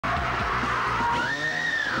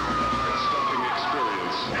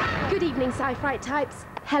Good evening, Sci-Fright types.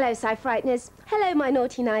 Hello, Sci-Frightness. Hello, my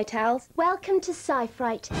naughty night owls. Welcome to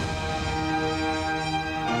Sci-Fright.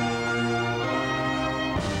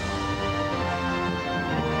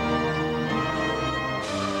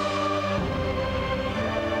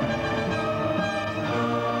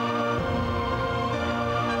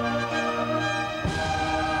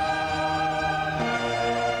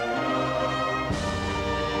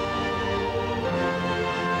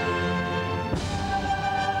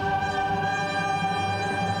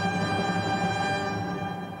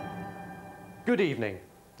 Good evening,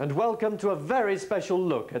 and welcome to a very special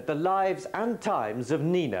look at the lives and times of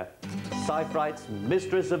Nina, Sci-Fright's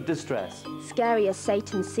mistress of distress. Scary as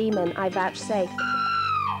Satan's semen, I vouchsafe.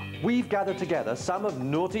 We've gathered together some of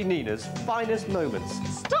naughty Nina's finest moments.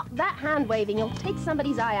 Stop that hand waving, you'll take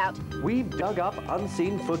somebody's eye out. We've dug up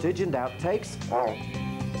unseen footage and outtakes.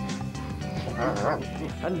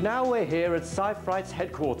 And now we're here at Sci-Fright's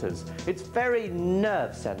headquarters, its very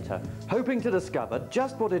nerve centre, hoping to discover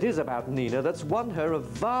just what it is about Nina that's won her a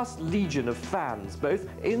vast legion of fans, both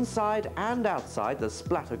inside and outside the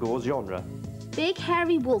splattergore genre. Big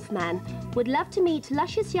hairy wolfman would love to meet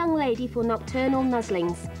luscious young lady for nocturnal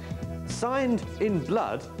nuzzlings. Signed in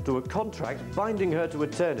blood to a contract binding her to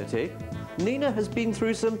eternity, Nina has been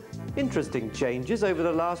through some interesting changes over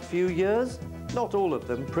the last few years, not all of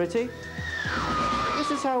them pretty.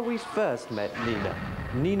 This is how we first met Nina.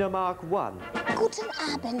 Nina Mark I. Guten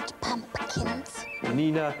Abend, Pumpkins.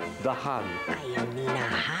 Nina the Hun. I am Nina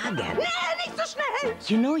Hagen. Nee, nicht so schnell!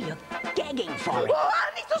 You know you're gagging for it. Oh,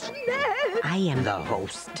 nicht so schnell! I am the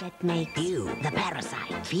host that makes you the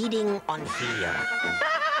parasite feeding on fear.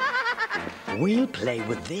 We'll play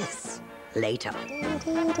with this later.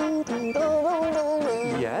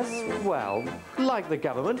 Yes, well, like the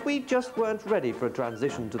government, we just weren't ready for a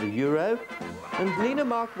transition to the euro. And Nina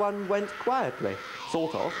Mark I went quietly,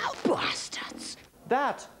 sort of. Oh, bastards!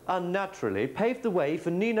 That, unnaturally, paved the way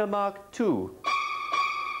for Nina Mark II.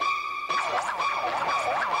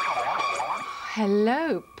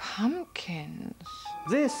 Hello, pumpkins.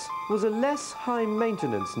 This was a less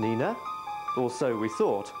high-maintenance Nina, or so we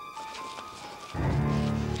thought.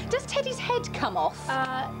 Does Teddy's head come off?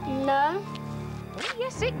 No.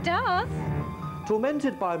 Yes, it does.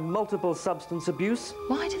 Tormented by multiple substance abuse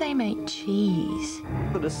Why do they make cheese?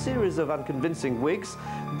 and a series of unconvincing wigs,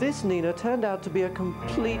 this Nina turned out to be a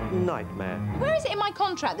complete nightmare. Where is it in my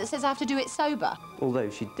contract that says I have to do it sober? Although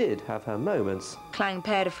she did have her moments. And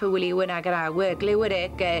the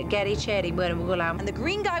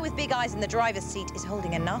green guy with big eyes in the driver's seat is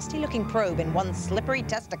holding a nasty-looking probe in one slippery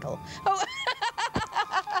testicle. Oh!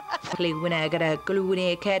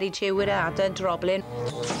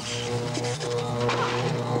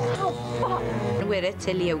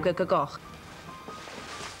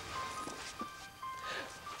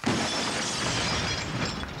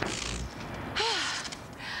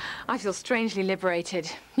 I feel strangely liberated.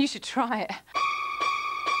 You should try it.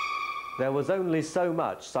 There was only so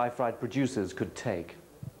much Sci-Fright producers could take.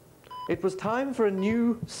 It was time for a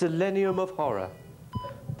new selenium of horror.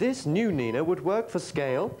 This new Nina would work for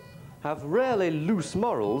scale, have rarely loose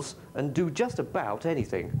morals, and do just about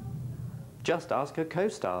anything. Just ask her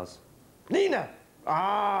co-stars. Nina!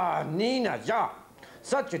 Ah, Nina, yeah.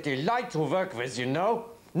 Such a delight to work with, you know.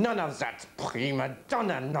 None of that prima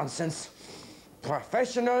donna nonsense.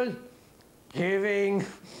 Professional, giving,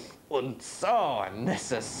 and so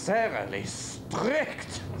unnecessarily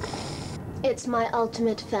strict. It's my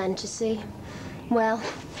ultimate fantasy. Well,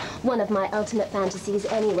 one of my ultimate fantasies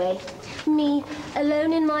anyway. Me,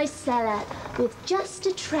 alone in my cellar, with just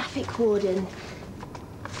a traffic warden.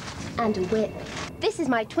 And a whip. This is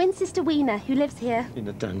my twin sister Weena, who lives here. In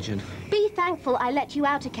a dungeon. Be thankful I let you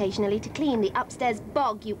out occasionally to clean the upstairs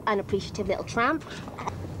bog, you unappreciative little tramp.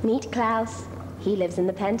 Meet Klaus. He lives in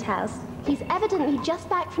the penthouse. He's evidently just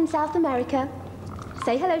back from South America.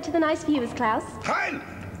 Say hello to the nice viewers, Klaus. Hi!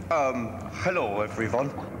 Hello,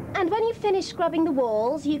 everyone. And when you finish scrubbing the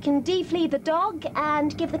walls, you can deflea the dog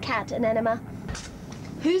and give the cat an enema.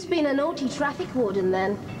 Who's been a naughty traffic warden,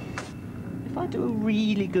 then? If I do a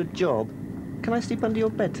really good job, can I sleep under your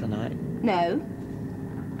bed tonight? No.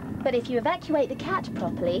 But if you evacuate the cat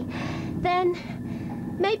properly, then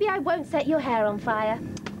maybe I won't set your hair on fire.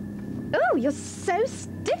 Oh, you're so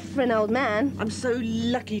stiff for an old man. I'm so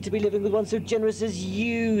lucky to be living with one so generous as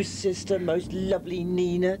you, sister, most lovely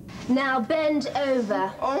Nina. Now bend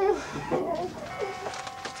over.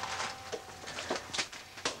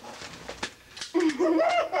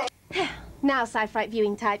 Now, Sci-Fright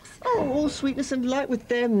viewing types. Oh, all sweetness and light with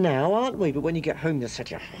them now, aren't we? But when you get home, you'll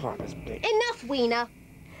set your heart as big. Enough, Weena.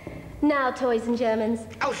 Now, toys and Germans.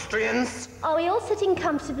 Austrians! Are we all sitting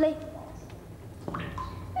comfortably?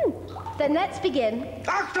 Then let's begin.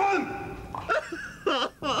 Achtung!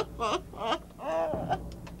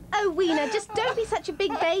 Oh, Weena, just don't be such a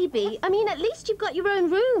big baby. I mean, at least you've got your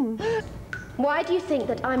own room. Why do you think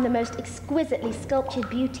that I'm the most exquisitely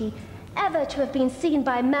sculptured beauty ever to have been seen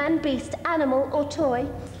by man, beast, animal, or toy?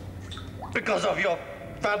 Because of your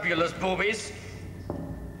fabulous boobies.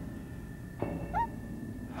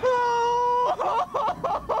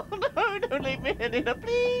 Oh, no, don't leave me here, Nina,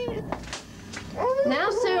 please. Now,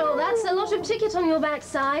 Cyril, that's a lot of ticket on your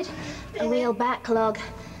backside. A real backlog.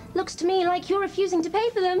 Looks to me like you're refusing to pay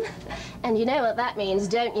for them. And you know what that means,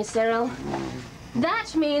 don't you, Cyril?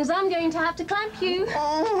 That means I'm going to have to clamp you.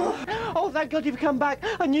 Oh, thank God you've come back.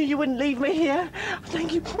 I knew you wouldn't leave me here.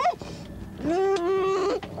 Thank you.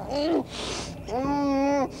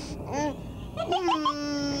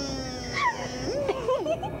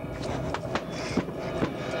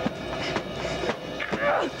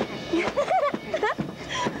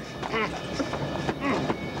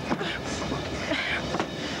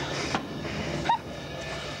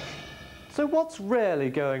 So what's really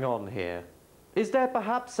going on here? Is there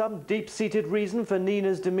perhaps some deep-seated reason for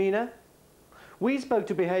Nina's demeanour? We spoke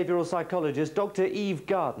to behavioural psychologist Dr. Eve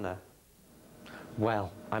Gardner.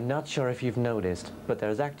 Well, I'm not sure if you've noticed, but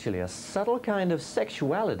there's actually a subtle kind of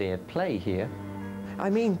sexuality at play here. I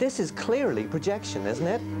mean, this is clearly projection, isn't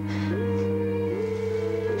it?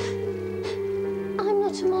 I'm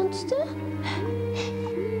not a monster.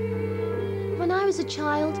 When I was a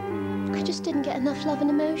child, I just didn't get enough love and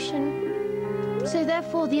emotion. So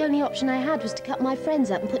therefore, the only option I had was to cut my friends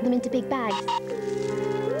up and put them into big bags.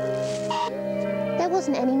 There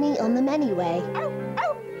wasn't any meat on them anyway.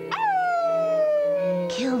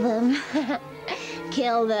 Kill them.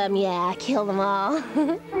 Kill them, yeah, kill them all.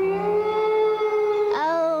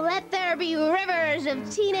 Oh, let there be rivers of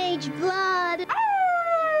teenage blood.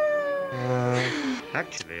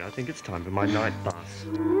 Actually, I think it's time for my night bath.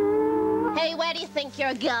 Hey, where do you think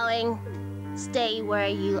you're going? Stay where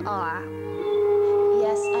you are.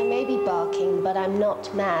 Yes, I may be barking, but I'm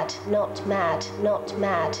not mad, not mad, not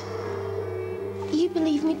mad. You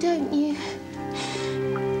believe me, don't you?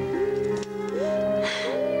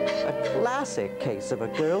 A classic case of a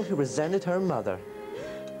girl who resented her mother.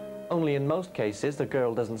 Only in most cases, the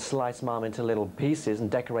girl doesn't slice Mom into little pieces and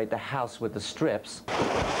decorate the house with the strips.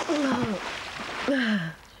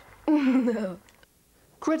 No.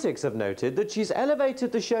 Critics have noted that she's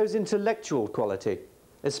elevated the show's intellectual quality,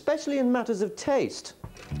 especially in matters of taste.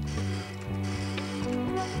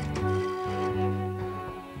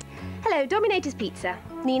 Hello, Dominator's Pizza.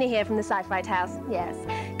 Nina here from the Sci-Fright house. Yes.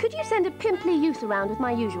 Could you send a pimply youth around with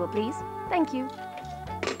my usual, please? Thank you.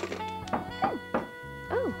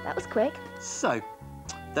 Oh, that was quick. So,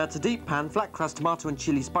 that's a deep pan, flat crust, tomato and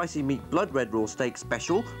chilli, spicy meat, blood red raw steak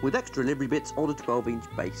special with extra livery bits on a 12-inch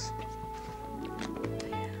base.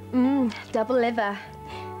 Double liver.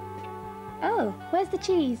 Oh, where's the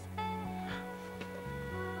cheese?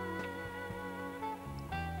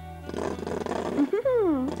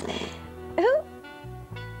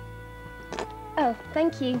 Oh,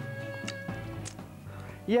 thank you.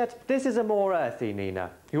 Yet, this is a more earthy Nina,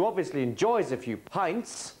 who obviously enjoys a few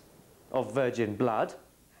pints of virgin blood.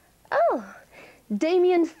 Oh,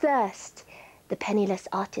 Damien Thirst, the penniless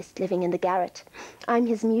artist living in the garret. I'm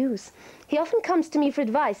his muse. He often comes to me for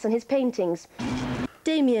advice on his paintings.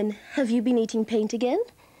 Damien, have you been eating paint again?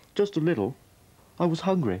 Just a little. I was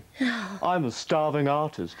hungry. I'm a starving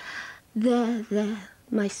artist. There,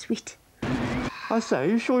 my sweet. I say, are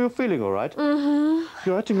you sure you're feeling all right? Mm-hmm.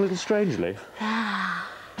 You're acting a little strangely. I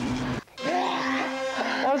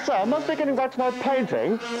say, I must be getting back to my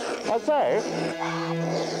painting. I say.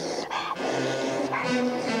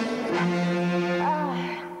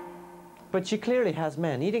 But she clearly has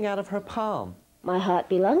men eating out of her palm. My heart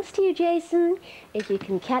belongs to you, Jason, if you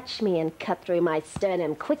can catch me and cut through my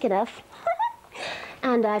sternum quick enough.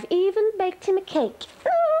 And I've even baked him a cake.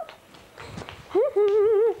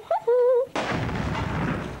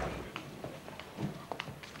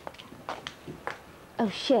 Oh,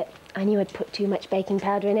 shit. I knew I'd put too much baking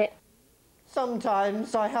powder in it.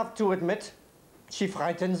 Sometimes, I have to admit, she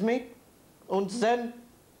frightens me. And then,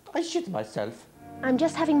 I shit myself. I'm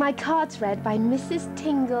just having my cards read by Mrs.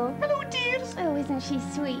 Tingle. Hello, dears. Oh, isn't she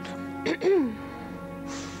sweet?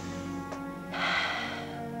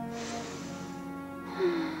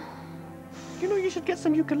 You know, you should get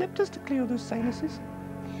some eucalyptus to clear those sinuses.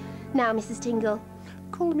 Now, Mrs. Tingle.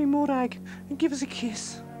 Call me Morag and give us a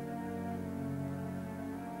kiss.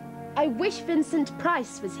 I wish Vincent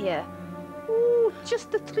Price was here. Oh, just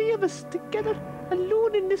the three of us together,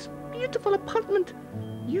 alone in this beautiful apartment.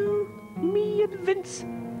 You, me and Vince.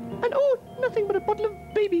 And oh, nothing but a bottle of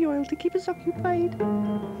baby oil to keep us occupied.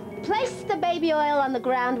 Place the baby oil on the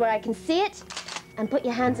ground where I can see it, and put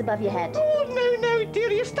your hands above your head. Oh, no,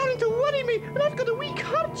 dearie, you're starting to worry me, and I've got a weak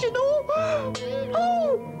heart, you know.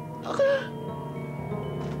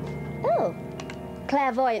 Oh,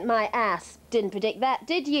 clairvoyant my ass. Didn't predict that,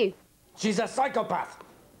 did you? She's a psychopath.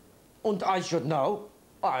 And I should know.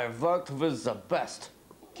 I've worked with the best.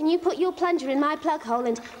 Can you put your plunger in my plug hole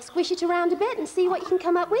and squish it around a bit and see what you can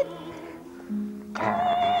come up with?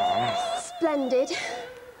 Splendid.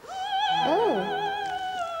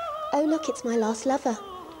 Oh, look, it's my last lover.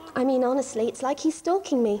 I mean, honestly, it's like he's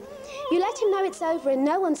stalking me. You let him know it's over in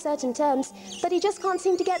no uncertain terms, but he just can't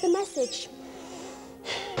seem to get the message.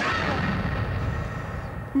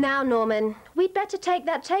 Now, Norman, we'd better take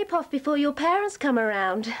that tape off before your parents come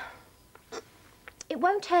around. It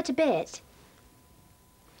won't hurt a bit.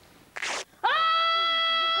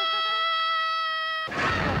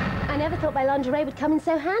 I never thought my lingerie would come in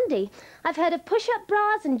so handy. I've heard of push-up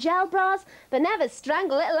bras and gel bras, but never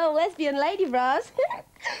strangle little old lesbian lady bras.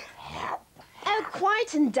 Oh,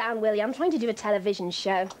 quieten down, Willie. I'm trying to do a television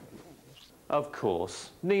show. Of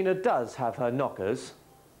course, Nina does have her knockers.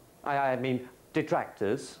 I mean,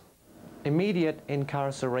 detractors. Immediate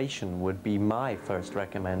incarceration would be my first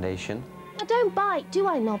recommendation. I don't bite, do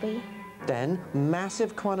I, Nobby? Then,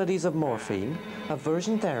 massive quantities of morphine,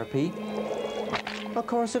 aversion therapy, a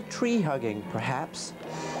course of tree hugging, perhaps.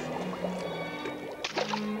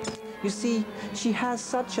 You see, she has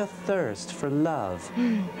such a thirst for love.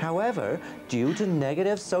 However, due to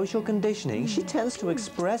negative social conditioning, she tends to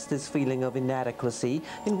express this feeling of inadequacy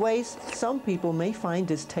in ways some people may find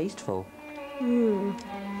distasteful.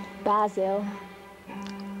 Basil.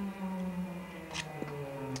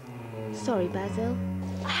 Sorry, Basil.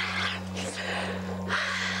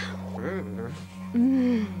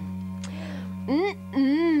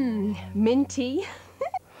 Minty.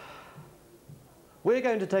 We're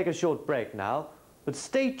going to take a short break now, but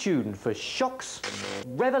stay tuned for shocks,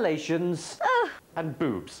 revelations, and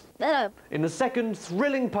boobs. In the second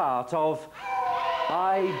thrilling part of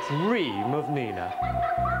I Dream of Nina.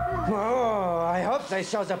 Oh, I hope they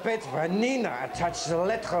show the bit where Nina attached the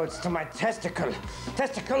electrodes to my testicle.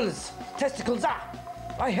 Testicles! Testicles!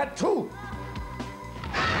 I had two!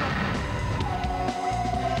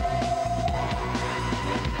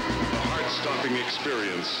 Heart-stopping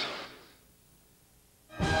experience.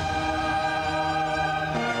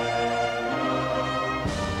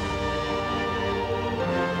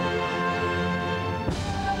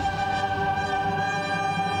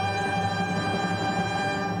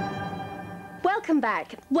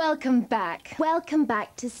 Welcome back. Welcome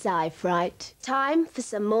back to Sci-Fright. Time for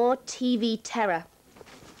some more TV terror.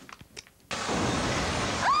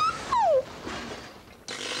 Oh!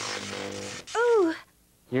 Ooh.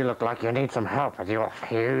 You look like you need some help with your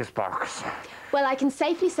fuse box. Well, I can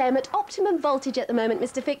safely say I'm at optimum voltage at the moment,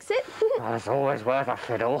 Mr. Fix-It. Well, it's always worth a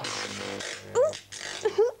fiddle. Ooh.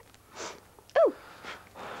 Ooh.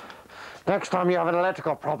 Next time you have an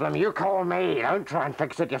electrical problem, you call me. Don't try and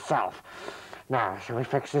fix it yourself. Now, shall we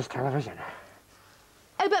fix this television?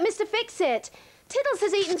 Oh, but Mr. Fix-It, Tiddles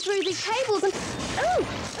has eaten through these cables and... Oh!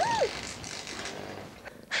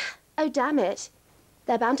 Oh, damn it.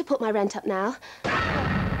 They're bound to put my rent up now.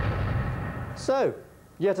 So,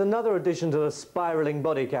 yet another addition to the spiralling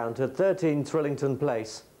body count at 13 Trillington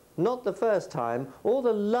Place. Not the first time, or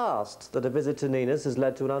the last, that a visit to Nina's has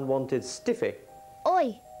led to an unwanted stiffy.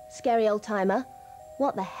 Oi, scary old timer.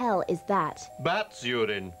 What the hell is that? Bat's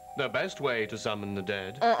urine. The best way to summon the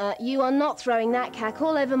dead. You are not throwing that cack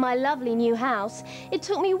all over my lovely new house. It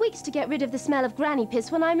took me weeks to get rid of the smell of granny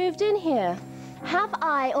piss when I moved in here. Have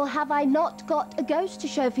I or have I not got a ghost to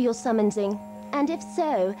show for your summonsing? And if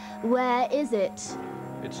so, where is it?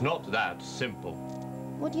 It's not that simple.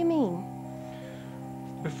 What do you mean?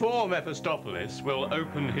 Before Mephistopheles will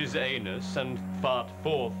open his anus and fart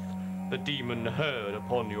forth the demon herd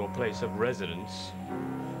upon your place of residence,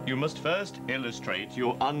 you must first illustrate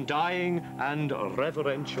your undying and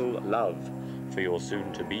reverential love for your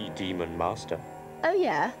soon-to-be demon master. Oh,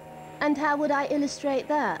 yeah? And how would I illustrate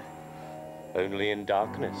that? Only in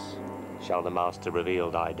darkness shall the master reveal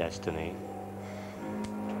thy destiny.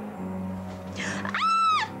 Ah!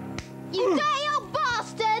 You dirty old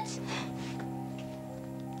bastard!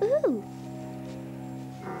 Ooh.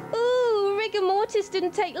 Ooh, rigor mortis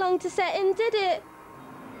didn't take long to set in, did it?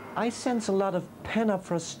 I sense a lot of pent-up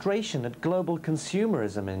frustration at global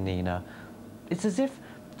consumerism in Nina. It's as if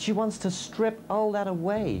she wants to strip all that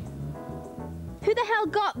away. Who the hell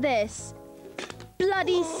got this?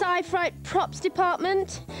 Bloody Sci-Fright props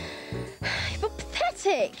department? You're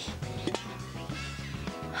pathetic.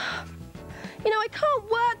 You know, I can't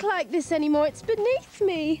work like this anymore. It's beneath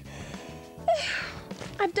me.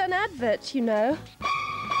 I've done adverts, you know.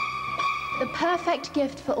 The perfect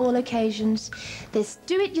gift for all occasions. This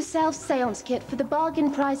do-it-yourself seance kit for the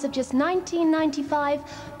bargain price of just $19.95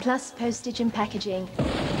 plus postage and packaging.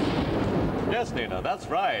 Yes, Nina, that's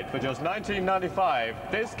right. For just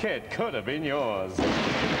 $19.95, this kit could have been yours.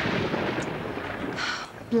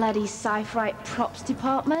 Bloody Sci-Fright props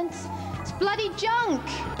department. It's bloody junk.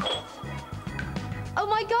 Oh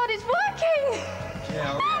my God, it's working!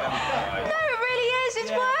 Yeah, no, it really is.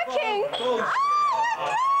 It's working. Oh my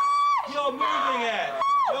God! You're moving it.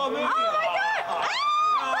 You're moving it.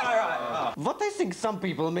 Oh my God! What I think some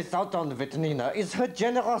people miss out on with Nina is her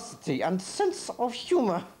generosity and sense of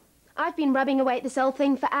humor. I've been rubbing away at this old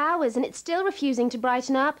thing for hours and it's still refusing to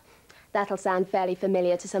brighten up. That'll sound fairly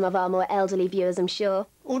familiar to some of our more elderly viewers, I'm sure.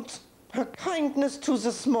 And her kindness to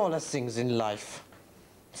the smaller things in life.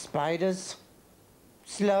 Spiders,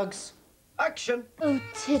 slugs. Action! Oh,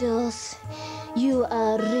 Tiddles, you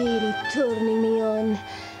are really turning me on.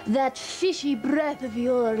 That fishy breath of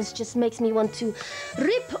yours just makes me want to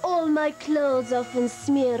rip all my clothes off and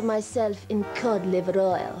smear myself in cod liver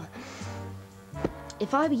oil.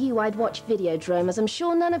 If I were you, I'd watch Videodrome, as I'm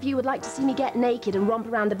sure none of you would like to see me get naked and romp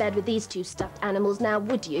around the bed with these two stuffed animals now,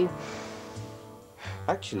 would you?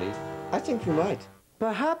 Actually, I think you might.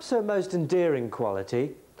 Perhaps her most endearing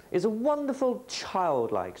quality is a wonderful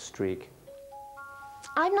childlike streak.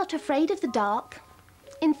 I'm not afraid of the dark.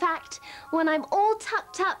 In fact, when I'm all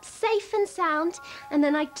tucked up, safe and sound, and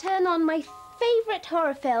then I turn on my favourite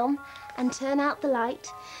horror film and turn out the light,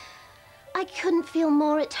 I couldn't feel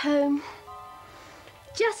more at home.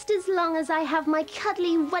 Just as long as I have my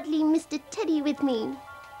cuddly, wuddly Mr. Teddy with me.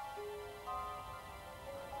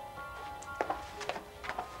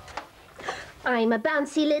 I'm a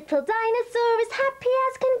bouncy little dinosaur, as happy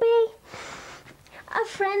as can be. A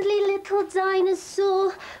friendly little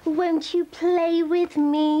dinosaur, won't you play with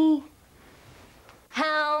me?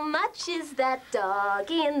 How much is that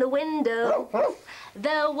doggy in the window?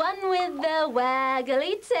 The one with the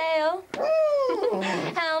waggly tail.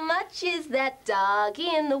 How much is that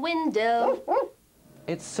doggy in the window?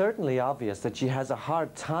 It's certainly obvious that she has a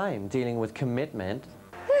hard time dealing with commitment.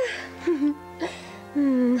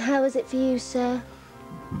 How is it for you, sir?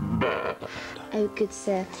 Oh, good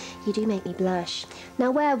sir. You do make me blush.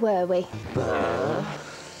 Now, where were we?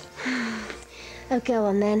 Oh, go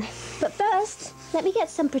on then. But first, let me get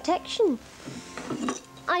some protection.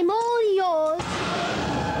 I'm all yours.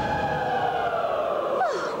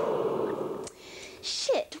 Oh.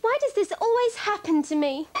 Shit, why does this always happen to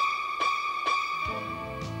me?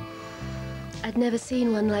 I'd never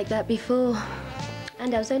seen one like that before.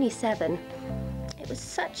 And I was only 7. It was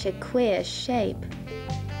such a queer shape.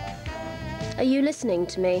 Are you listening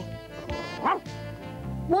to me?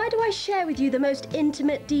 Why do I share with you the most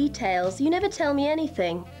intimate details? You never tell me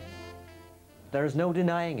anything. There's no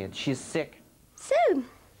denying it. She's sick. So,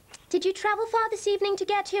 did you travel far this evening to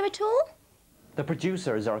get here at all? The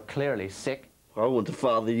producers are clearly sick. I want to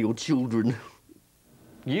father your children.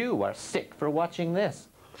 You are sick for watching this.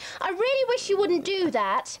 I really wish you wouldn't do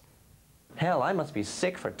that. Hell, I must be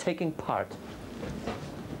sick for taking part.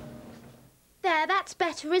 There, that's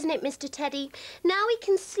better, isn't it, Mr. Teddy? Now we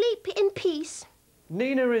can sleep in peace.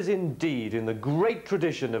 Nina is indeed in the great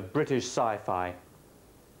tradition of British sci-fi.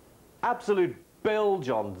 Absolute bilge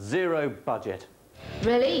on zero budget.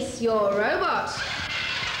 Release your robot.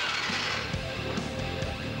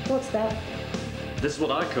 What's that? This is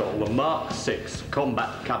what I call the Mark 6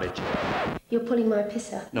 combat cabbage. You're pulling my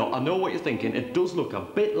piss out. No, I know what you're thinking. It does look a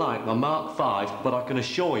bit like the Mark 5, but I can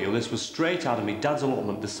assure you this was straight out of my dad's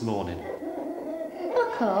allotment this morning.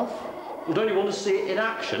 Fuck off. Well, don't you want to see it in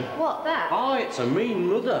action? What, that? Oh, it's a mean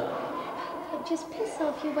mother. Look, just piss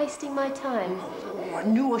off, you're wasting my time. Oh, I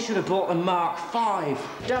knew I should have bought the Mark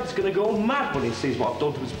 5. Dad's going to go mad when he sees what I've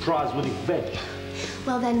done to his prize-winning veg.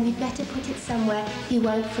 Well then, we'd better put it somewhere he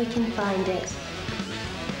won't freaking find it.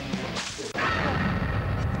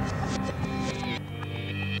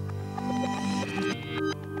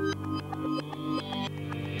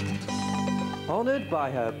 Honoured by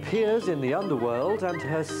her peers in the underworld and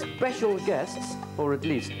her special guests, or at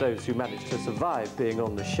least those who managed to survive being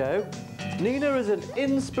on the show, Nina is an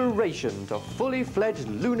inspiration to fully fledged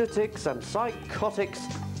lunatics and psychotics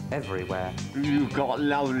everywhere. You've got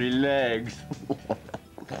lovely legs.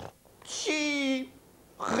 She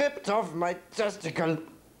ripped off my testicle.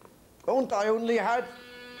 And I only had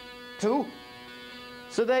 2.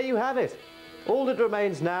 So there you have it. All that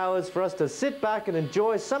remains now is for us to sit back and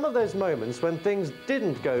enjoy some of those moments when things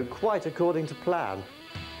didn't go quite according to plan.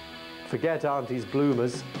 Forget Auntie's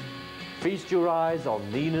bloomers. Feast your eyes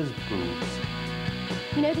on Nina's boobs.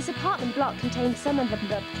 You know, this apartment block contains some of the...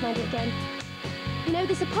 Can I do it again? You know,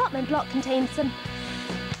 this apartment block contains some...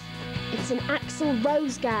 It's an Axl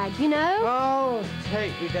Rose gag, you know? Oh,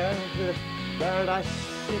 take me down to the paradise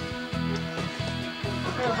ship.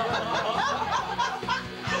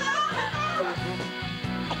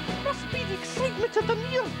 Must be the excitement of the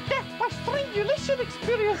near-death by strangulation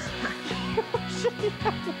experience.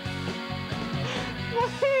 My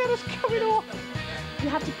hair is coming off. You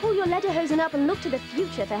have to pull your lederhosen up and look to the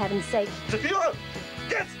future, for heaven's sake. The Führer!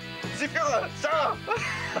 Yes! The Führer!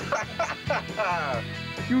 Sir!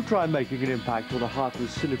 You try making an impact on a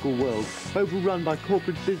heartless, cynical world, overrun by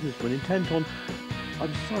corporate businessmen intent on...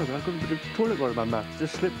 I'm sorry, but I've got a bit of toilet roll in my mouth. It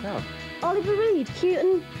just slipped out. Oliver Reed, cute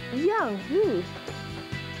and young. Ooh.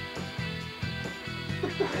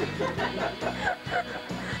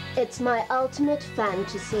 It's my ultimate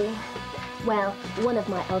fantasy. Well, one of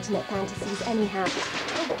my ultimate fantasies, anyhow.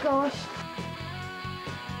 Oh, gosh.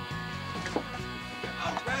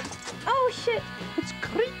 Oh, shit. It's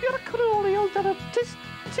creepier crawlier than a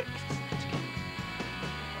tick.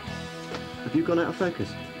 Have you gone out of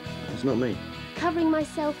focus? It's not me. Covering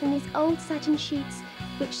myself in these old satin sheets,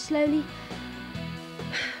 which slowly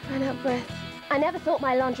ran out of breath. I never thought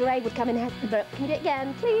my lingerie would come in handy, but can you do it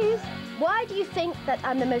again, please? Why do you think that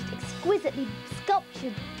I'm the most exquisitely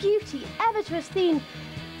sculptured beauty ever to have seen?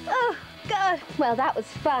 Oh, God. Well, that was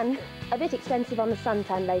fun. A bit expensive on the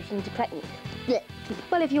suntan lotion to pregnant.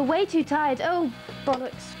 Well, if you're way too tired, oh,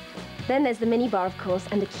 bollocks. Then there's the mini bar, of course,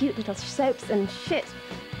 and the cute little soaps and shit.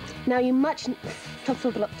 Now you much...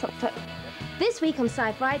 This week on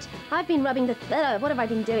Sci-Fright, I've been rubbing the... what have I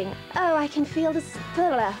been doing? Oh, I can feel the...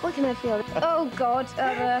 What can I feel? Oh, God.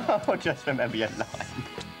 Oh, just remember your line.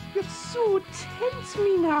 You're so tense,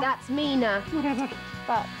 Mina. That's Mina. Whatever.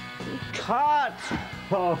 But... Cut!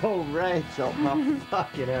 Oh, Rachel, my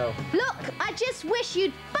fucking hell. Look, I just wish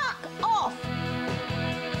you'd fuck off!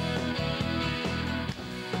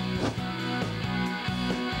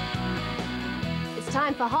 It's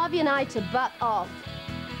time for Harvey and I to butt off.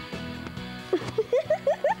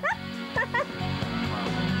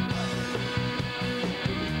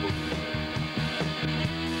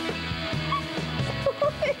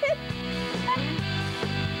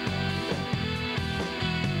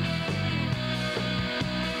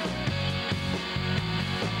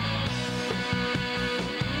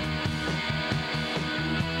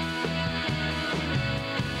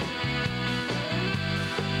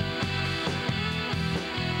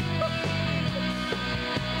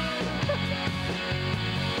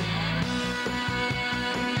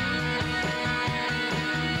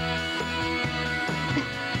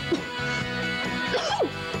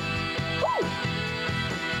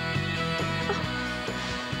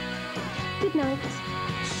 Good night.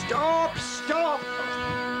 Stop! Stop!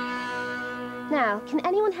 Now, can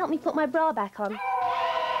anyone help me put my bra back on?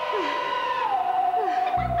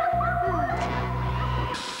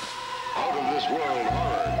 Out of this world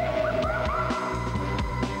horror.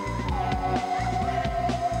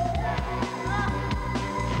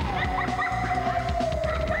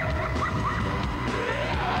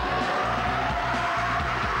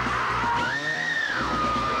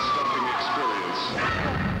 Stuffing experience.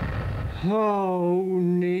 Oh,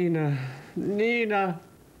 Nina. Nina.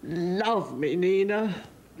 Love me, Nina.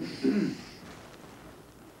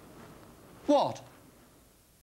 What?